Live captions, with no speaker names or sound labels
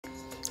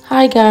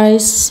Hi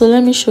guys, so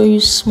let me show you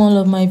small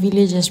of my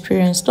village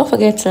experience. Don't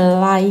forget to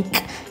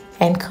like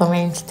and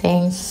comment.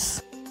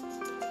 Thanks.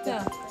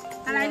 Yeah.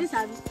 I like this.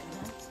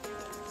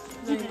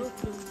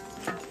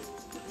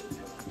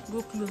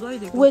 Go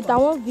close. Wait, I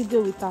want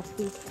video with her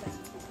face.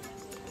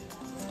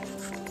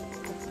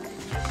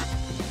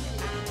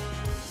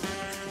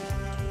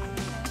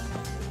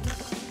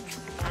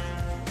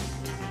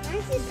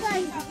 This is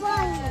like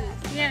fun.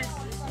 Yes.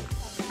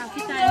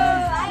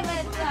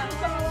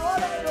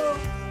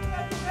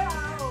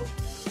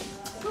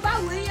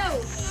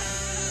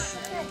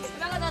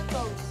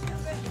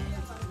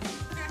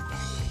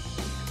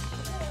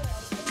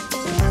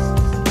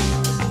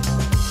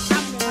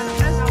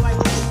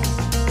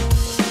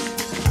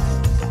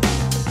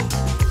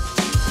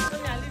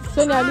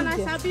 Sonia,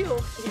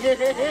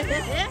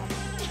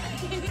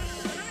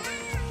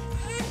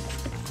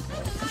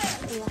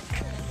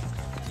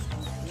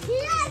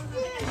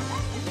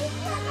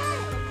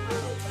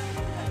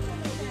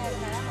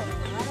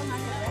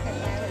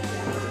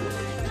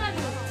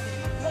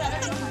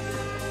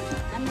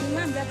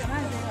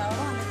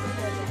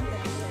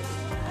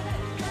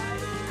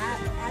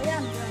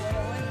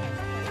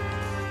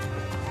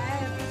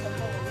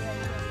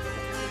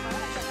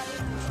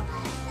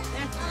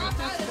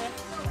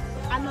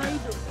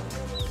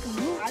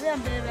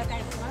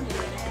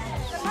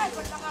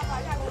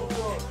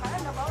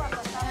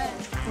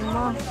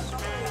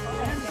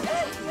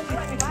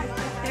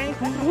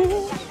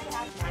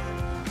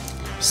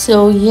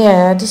 So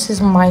yeah, this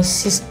is my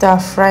sister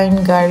frying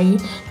Garri.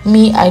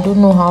 Me, I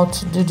don't know how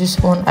to do this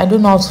one. I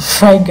don't know how to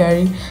fry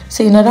Garri.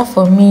 So in order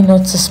for me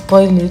not to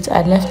spoil it,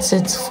 I left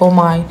it for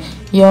my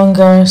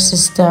younger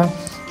sister.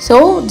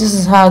 So this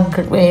is how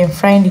I'm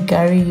frying the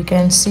Garri. You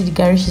can see the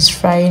Garri she's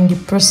frying, the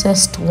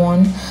processed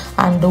one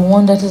and the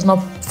one that is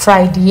not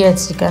fried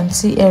yet. You can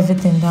see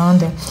everything down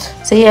there.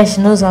 So yeah,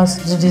 she knows how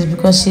to do this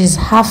because she's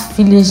half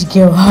village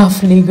girl,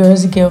 half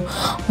Lagos girl.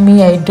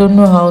 Me, I don't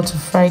know how to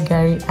fry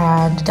Garri,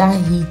 and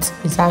that heat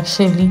is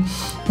actually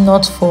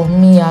not for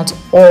me at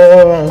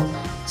all.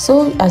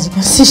 So as you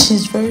can see,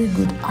 she's very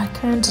good. I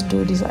can't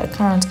do this. I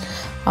can't.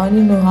 I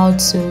only know how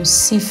to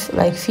sieve,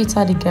 like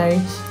filter the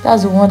Garri.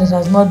 That's the one that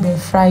has not been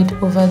fried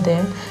over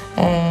there,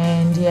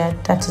 and yeah,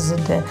 that is it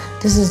there.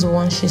 This is the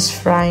one she's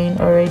frying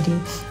already,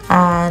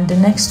 and the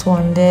next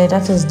one there,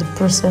 that is the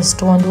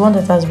processed one, the one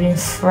that has been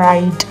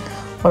fried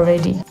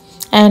already.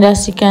 And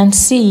as you can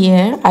see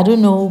here, I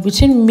don't know,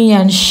 between me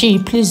and she,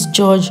 please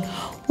judge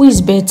who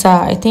is better.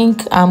 I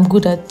think I'm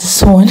good at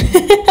this one.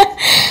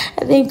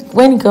 I think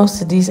when it comes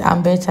to this,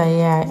 I'm better.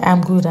 Yeah,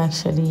 I'm good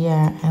actually.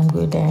 Yeah, I'm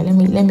good there.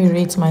 Let me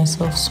rate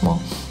myself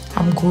small.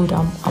 I'm good.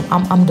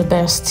 I'm the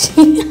best.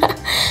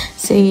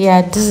 So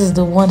yeah, this is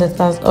the one that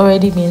has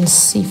already been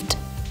sieved.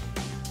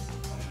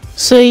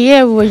 So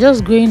yeah, we were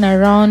just going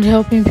around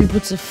helping people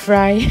to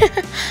fry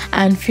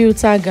and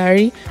filter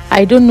Garri.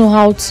 I don't know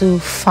how to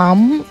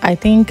farm. I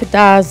think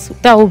that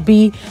would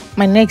be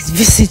my next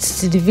visit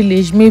to the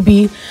village.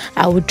 Maybe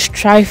I would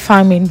try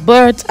farming,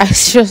 but I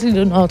seriously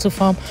don't know how to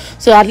farm.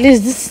 So at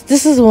least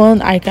this is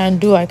one I can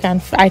do. I can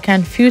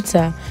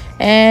filter,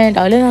 and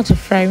I'll learn how to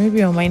fry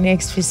maybe on my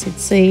next visit.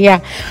 So yeah,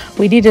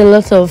 we did a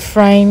lot of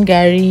frying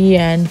Garri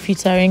and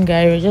filtering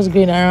Garri. We're just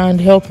going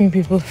around helping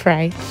people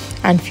fry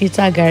and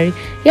filter Garri.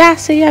 Yeah,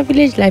 so yeah,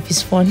 village life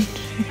is fun.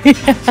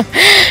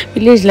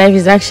 Village life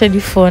is actually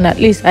fun. At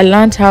least I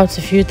learned how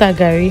to filter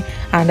Garri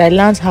and I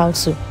learned how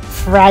to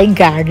fry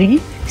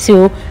Garri.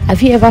 So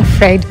have you ever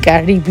fried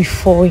Garri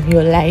before in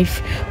your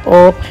life,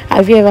 or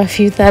have you ever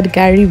filtered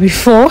Garri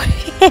before?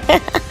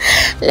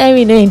 Let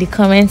me know in the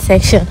comment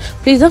section.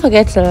 Please don't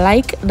forget to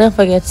like, don't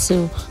forget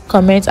to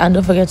comment, and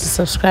don't forget to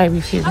subscribe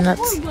if you've not.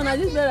 So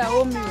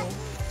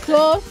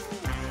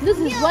this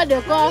is what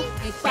they call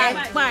a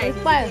pie.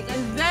 It's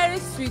very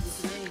sweet.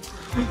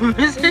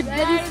 It's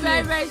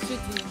very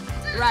sweet.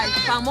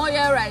 Rice, palm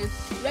oil rice.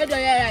 Red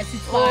oil rice.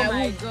 Oh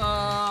my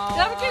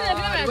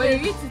god.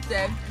 When you eat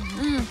it,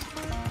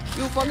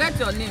 you forget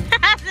your name.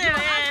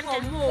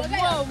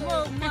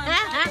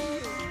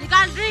 You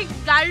can drink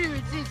Garri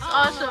with it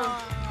also.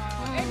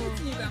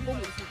 Anything you can put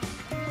with it.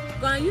 You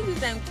can use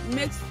it and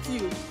make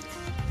stew.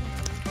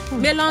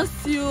 Melon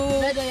stew.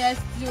 Red oil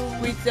stew.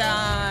 With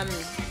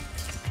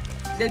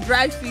the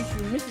dry fish,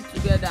 you mix it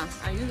together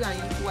and use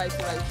white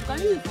rice. You can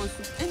use it for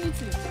soup,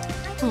 anything.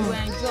 You will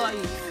enjoy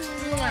it.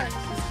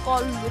 It's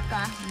called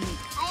local meat.